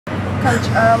Coach,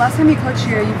 last time you coached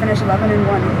here, you finished 11-1.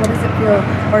 What does it feel,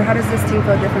 or how does this team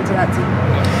feel different to that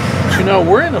team? You know,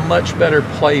 we're in a much better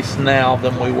place now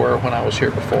than we were when I was here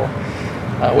before.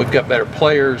 We've got better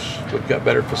players, we've got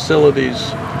better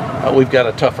facilities, we've got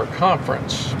a tougher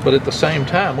conference, but at the same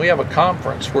time, we have a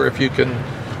conference where if you can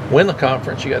win the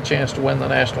conference, you got a chance to win the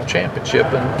national championship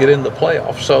and get in the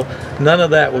playoffs. So none of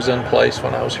that was in place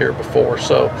when I was here before.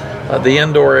 So the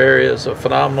indoor area is a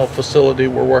phenomenal facility.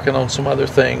 We're working on some other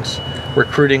things.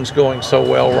 Recruiting's going so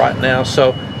well right now.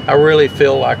 So I really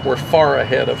feel like we're far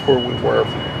ahead of where we were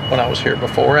when I was here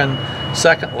before. And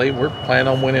secondly, we're planning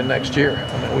on winning next year.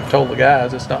 I mean, we've told the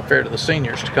guys it's not fair to the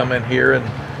seniors to come in here, and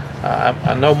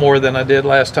I know more than I did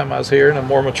last time I was here, and I'm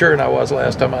more mature than I was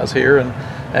last time I was here, and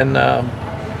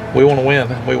we want to win.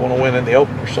 We want to win in the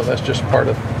opener, so that's just part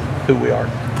of who we are.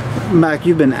 Mack,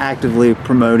 you've been actively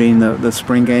promoting the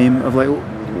spring game of late.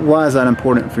 Why is that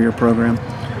important for your program?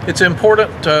 It's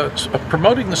important.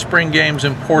 Promoting the spring game is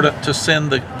important to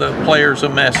send the players a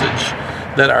message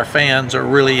that our fans are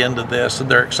really into this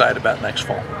and they're excited about next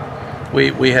fall.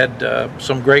 We had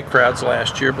some great crowds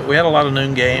last year, but we had a lot of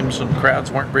noon games and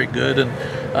crowds weren't very good,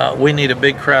 and we need a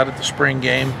big crowd at the spring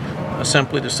game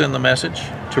simply to send the message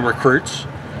to recruits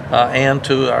and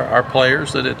to our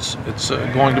players that it's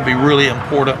going to be really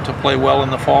important to play well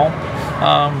in the fall.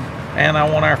 And I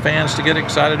want our fans to get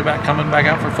excited about coming back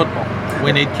out for football.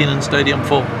 We need Kenan Stadium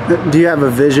full. Do you have a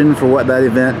vision for what that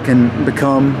event can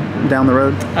become down the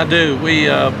road? I do. We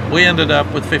ended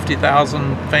up with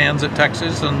 50,000 fans at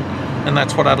Texas, and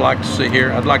that's what I'd like to see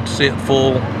here. I'd like to see it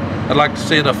full. I'd like to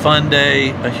see it a fun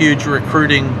day, a huge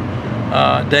recruiting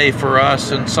day for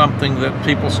us, and something that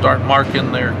people start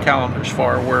marking their calendars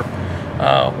for, where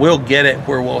we'll get it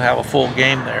where we'll have a full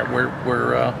game there.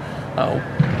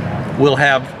 We'll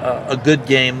have a good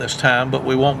game this time, but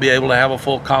we won't be able to have a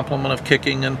full complement of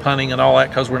kicking and punting and all that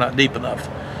because we're not deep enough.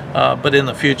 But in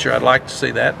the future, I'd like to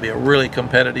see that be a really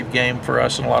competitive game for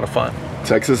us and a lot of fun.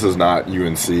 Texas is not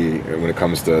UNC when it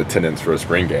comes to attendance for a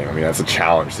spring game. I mean, that's a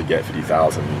challenge to get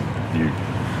 50,000. You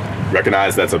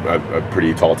recognize that's a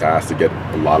pretty tall task to get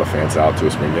a lot of fans out to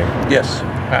a spring game? Yes,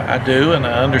 I do, and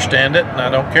I understand it, and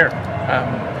I don't care.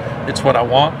 It's what I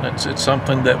want. It's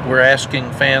something that we're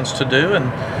asking fans to do, and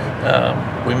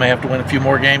we may have to win a few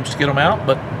more games to get them out,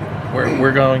 but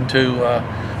we're going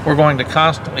to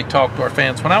constantly talk to our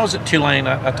fans. When I was at Tulane,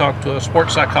 I talked to a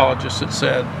sports psychologist that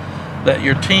said that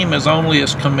your team is only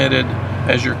as committed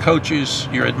as your coaches,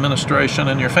 your administration,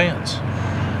 and your fans.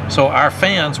 So our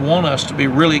fans want us to be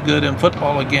really good in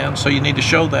football again, so you need to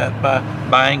show that by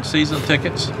buying season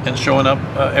tickets and showing up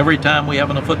every time we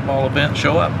have a football event,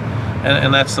 show up.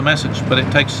 And that's the message, but it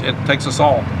takes us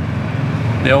all.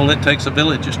 The old "it takes a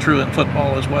village" is true in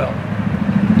football as well.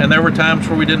 And there were times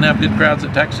where we didn't have good crowds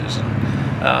at Texas,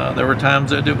 and there were times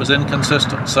that it was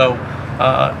inconsistent. So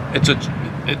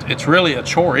it's really a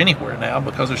chore anywhere now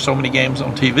because there's so many games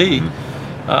on TV.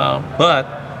 But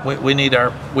we need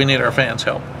our fans'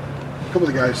 help. A couple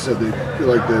of the guys said they feel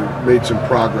like they've made some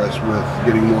progress with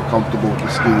getting more comfortable with the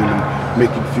scheme and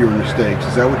making fewer mistakes.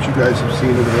 Is that what you guys have seen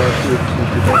in the last year?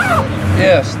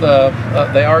 Yes,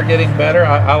 they are getting better.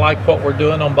 I like what we're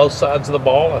doing on both sides of the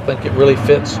ball. I think it really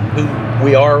fits who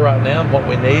we are right now and what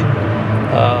we need.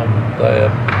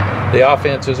 The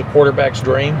offense is a quarterback's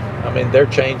dream. I mean, they're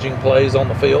changing plays on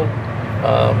the field.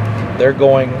 They're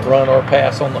going run or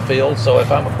pass on the field. So if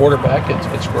I'm a quarterback,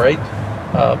 it's great.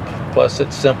 Plus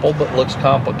it's simple but looks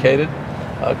complicated.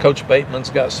 Coach Bateman's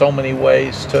got so many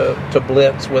ways to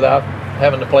blitz without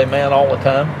having to play man all the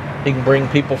time. He can bring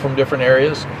people from different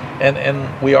areas,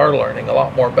 and we are learning a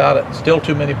lot more about it. Still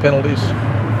too many penalties,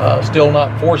 still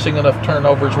not forcing enough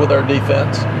turnovers with our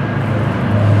defense.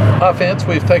 Offense,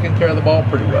 we've taken care of the ball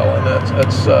pretty well, and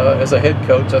that's as a head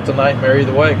coach, that's a nightmare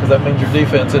either way because that means your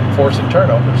defense isn't forcing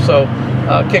turnovers. So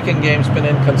kicking game's been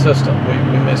inconsistent.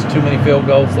 We missed too many field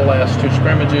goals the last two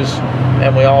scrimmages,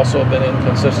 and we also have been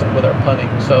inconsistent with our punting.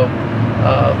 So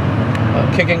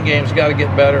kicking game's got to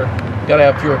get better, got to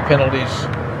have fewer penalties.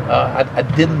 I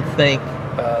didn't think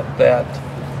that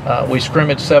we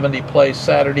scrimmaged 70 plays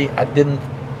Saturday.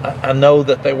 I know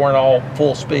that they weren't all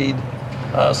full speed.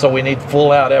 So we need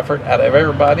full out effort out of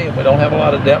everybody, and we don't have a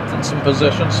lot of depth in some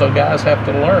positions, so guys have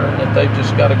to learn that they've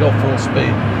just got to go full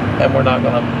speed, and we're not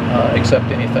going to accept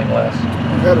anything less.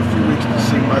 We've had a few weeks to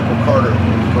see Michael Carter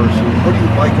in person. What do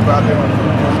you like about him?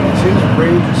 It's his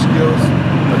range of skills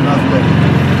enough that he can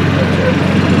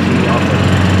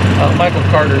offense. Michael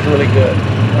Carter is really good.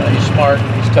 He's smart,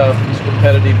 he's tough, he's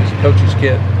competitive, he's a coach's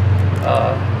kid.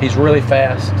 He's really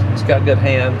fast, he's got good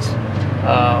hands.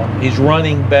 He's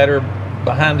running better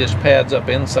behind his pads up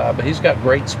inside, but he's got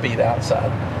great speed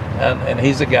outside. and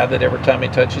he's a guy that every time he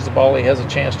touches the ball, he has a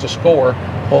chance to score.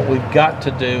 What we've got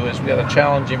to do is we've got to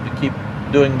challenge him to keep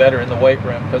doing better in the weight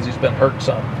room because he's been hurt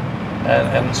some.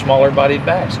 And smaller-bodied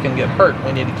backs can get hurt.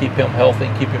 We need to keep him healthy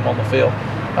and keep him on the field.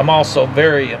 I'm also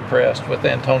very impressed with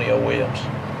Antonio Williams.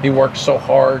 He works so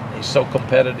hard. He's so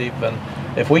competitive. And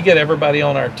if we get everybody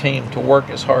on our team to work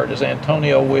as hard as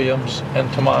Antonio Williams and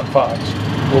Tamon Fox,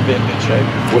 we'll be in good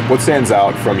shape. What stands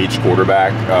out from each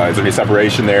quarterback? Is there any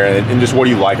separation there? And just what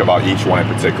do you like about each one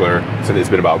in particular? Since it's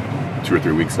been about 2 or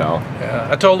 3 weeks now. Yeah,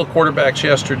 I told the quarterbacks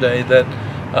yesterday that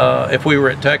if we were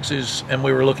at Texas and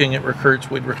we were looking at recruits,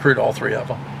 we'd recruit all 3 of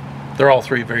them. They're all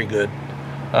 3 very good.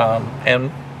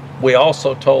 And we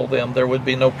also told them there would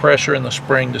be no pressure in the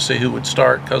spring to see who would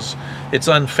start because it's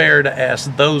unfair to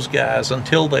ask those guys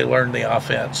until they learn the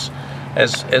offense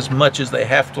as much as they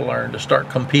have to learn to start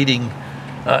competing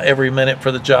every minute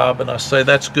for the job. And I say,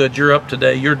 that's good, you're up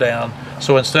today, you're down.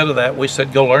 So instead of that, we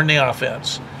said, go learn the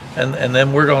offense. And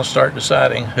then we're going to start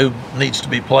deciding who needs to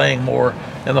be playing more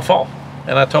in the fall.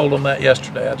 And I told them that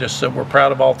yesterday. I just said, we're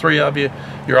proud of all 3 of you.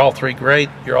 You're all 3 great.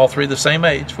 You're all 3 the same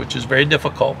age, which is very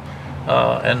difficult.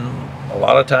 And a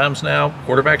lot of times now,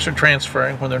 quarterbacks are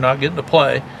transferring when they're not getting to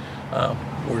play.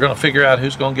 We're going to figure out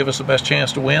who's going to give us the best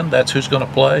chance to win. That's who's going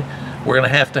to play. We're going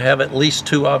to have at least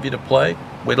 2 of you to play.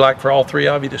 We'd like for all 3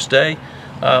 of you to stay,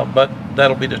 but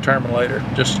that'll be determined later.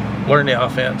 Just learn the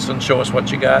offense and show us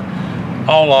what you got.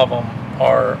 All of them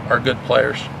are good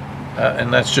players.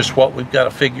 And that's just what we've got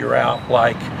to figure out,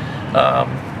 like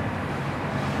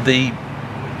the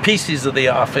pieces of the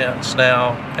offense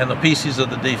now and the pieces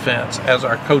of the defense, as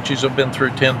our coaches have been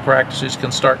through 10 practices,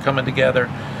 can start coming together.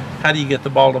 How do you get the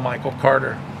ball to Michael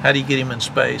Carter? How do you get him in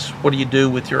space? What do you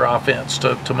do with your offense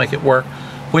to make it work?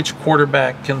 Which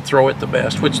quarterback can throw it the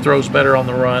best? Which throws better on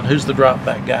the run? Who's the drop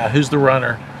back guy? Who's the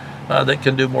runner that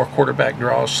can do more quarterback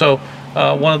draws? So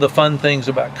one of the fun things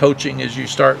about coaching is you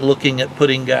start looking at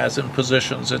putting guys in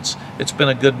positions. It's been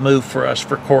a good move for us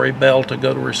for Corey Bell to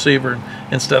go to receiver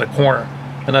instead of corner.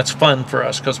 And that's fun for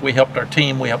us because we helped our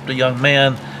team. We helped a young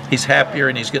man. He's happier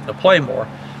and he's getting to play more.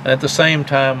 And at the same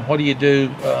time, what do you do?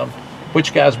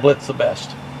 Which guys blitz the best?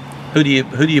 Who do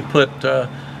you put?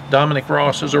 Dominic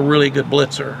Ross is a really good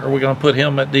blitzer. Are we going to put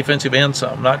him at defensive end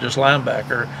some, not just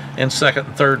linebacker, in 2nd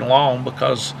and 3rd and long,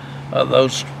 because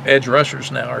those edge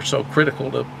rushers now are so critical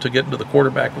to getting to the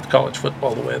quarterback with college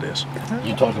football the way it is.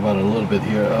 You talked about it a little bit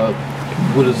here.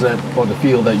 What is that on the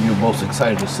field that you're most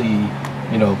excited to see,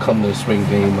 come to the spring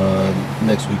game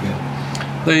next weekend?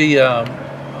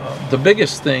 The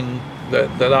biggest thing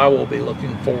that I will be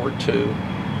looking forward to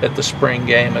at the spring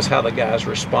game is how the guys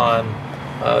respond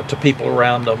to people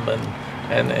around them,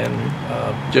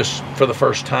 and just for the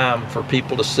first time for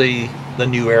people to see the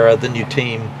new era, the new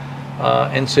team,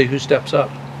 and see who steps up.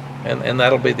 And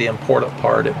that'll be the important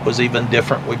part. It was even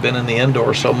different. We've been in the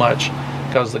indoor so much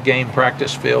because the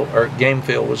game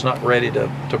field was not ready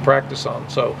to practice on.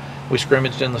 So we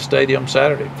scrimmaged in the stadium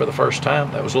Saturday for the first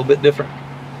time. That was a little bit different.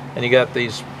 And you got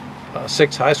these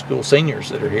 6 high school seniors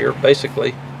that are here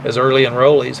basically as early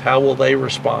enrollees. How will they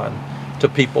respond to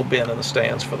people being in the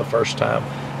stands for the first time?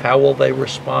 How will they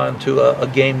respond to a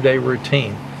game day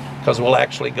routine? Because we'll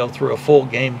actually go through a full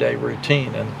game day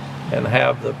routine and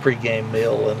have the pregame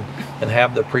meal and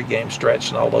have the pregame stretch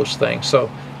and all those things. So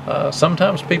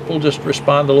sometimes people just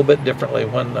respond a little bit differently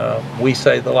when we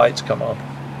say the lights come on.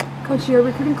 Coach, your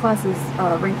recruiting class is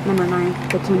ranked number 9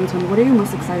 for 2020. What are you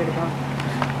most excited about?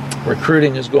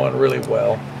 Recruiting is going really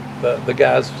well. The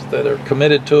guys that are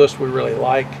committed to us we really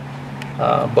like,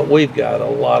 but we've got a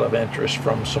lot of interest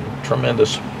from some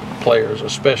tremendous players,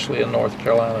 especially in North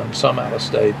Carolina and some out of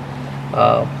state.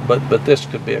 But this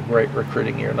could be a great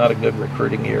recruiting year, not a good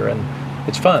recruiting year, and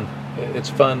it's fun. It's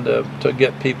fun to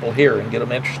get people here and get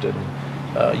them interested.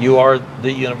 You are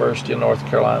the University of North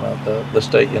Carolina, the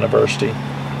state university.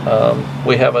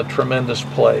 We have a tremendous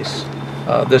place.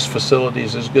 This facility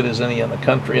is as good as any in the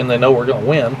country, and they know we're going to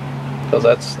win because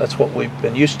that's what we've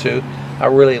been used to. I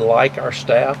really like our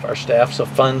staff. Our staff's a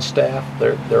fun staff.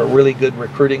 They're a really good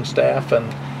recruiting staff,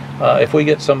 and if we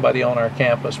get somebody on our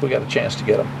campus, we got a chance to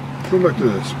get them. Going back to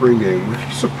the spring game, would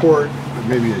you support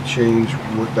maybe a change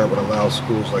that would allow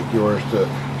schools like yours to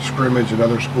scrimmage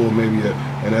another school, maybe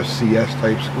an FCS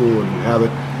type school, and have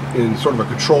it in sort of a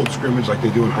controlled scrimmage like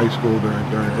they do in high school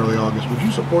during early August? Would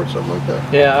you support something like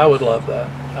that? Yeah, I would love that.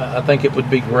 I think it would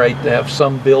be great to have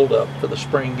some build-up for the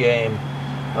spring game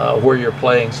where you're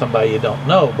playing somebody you don't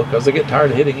know, because they get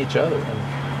tired of hitting each other.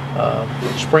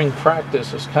 And spring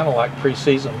practice is kind of like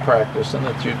preseason practice, in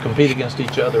that you compete against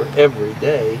each other every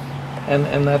day,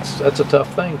 and that's a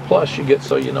tough thing. Plus, you get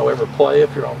so you know every play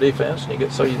if you're on defense, and you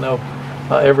get so you know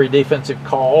every defensive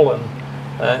call,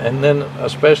 and then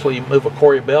especially you move a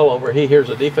Corey Bell over, he hears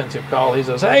a defensive call, he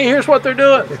says, "Hey, here's what they're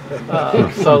doing."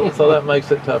 So that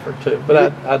makes it tougher too.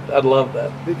 But I'd love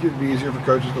that. Think it'd be easier for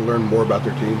coaches to learn more about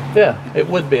their team? Yeah, it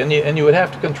would be, and you would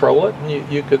have to control it,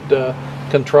 and you could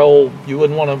control. You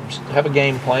wouldn't want to have a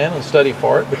game plan and study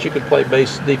for it, but you could play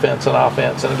base defense and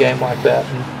offense in a game like that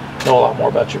and know a lot more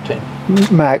about your team.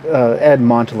 Mack, Ed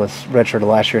Montelis redshirted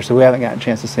last year, so we haven't gotten a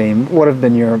chance to see him. What have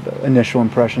been your initial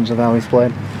impressions of how he's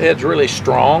played? Ed's really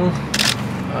strong.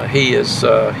 He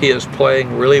is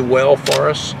playing really well for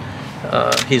us.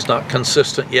 He's not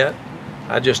consistent yet.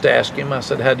 I just asked him. I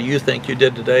said, "How do you think you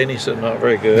did today?" And he said, "Not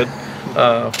very good."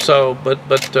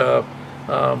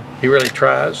 He really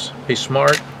tries. He's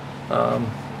smart.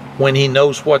 When he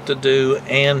knows what to do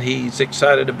and he's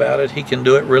excited about it, he can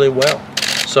do it really well.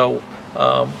 So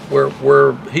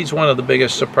he's one of the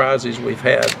biggest surprises we've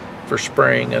had for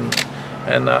spring, and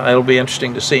it'll be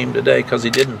interesting to see him today because he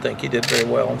didn't think he did very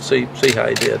well, and see how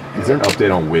he did. Is there an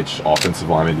update on which offensive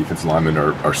linemen, defensive linemen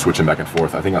are switching back and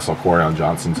forth? I think I saw Corian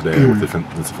Johnson today with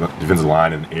defensive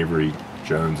line, and Avery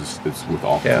Jones is with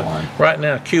offensive line. Right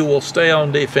now, Q will stay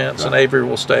on defense, and Avery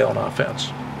will stay on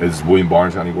offense. Is William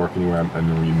Barnes got any work anywhere? I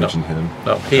remember you mentioned him.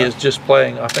 No, he is just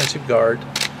playing offensive guard.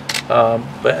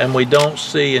 And we don't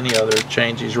see any other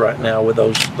changes right now with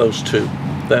those two.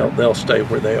 They'll stay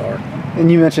where they are.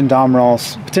 And you mentioned Dom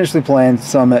Ross potentially playing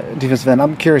some at defensive end.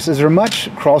 I'm curious, is there much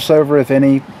crossover, if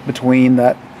any, between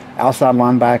that outside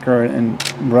linebacker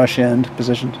and rush end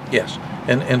positions? Yes.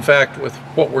 And in fact, with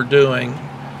what we're doing,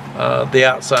 the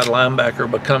outside linebacker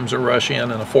becomes a rush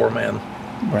end and a four-man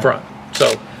front.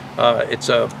 So it's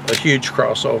a huge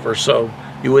crossover. So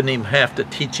you wouldn't even have to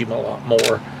teach him a lot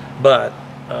more. But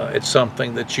it's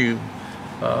something that you,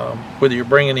 whether you're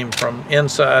bringing him from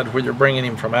inside, whether you're bringing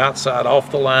him from outside off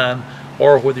the line,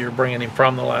 or whether you're bringing him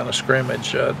from the line of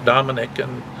scrimmage, Dominic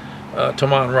and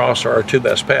Tamon Ross are our two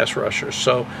best pass rushers.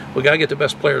 So we got to get the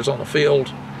best players on the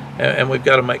field, and we've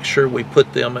got to make sure we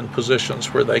put them in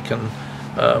positions where they can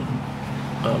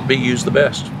be used the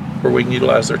best, where we can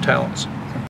utilize their talents.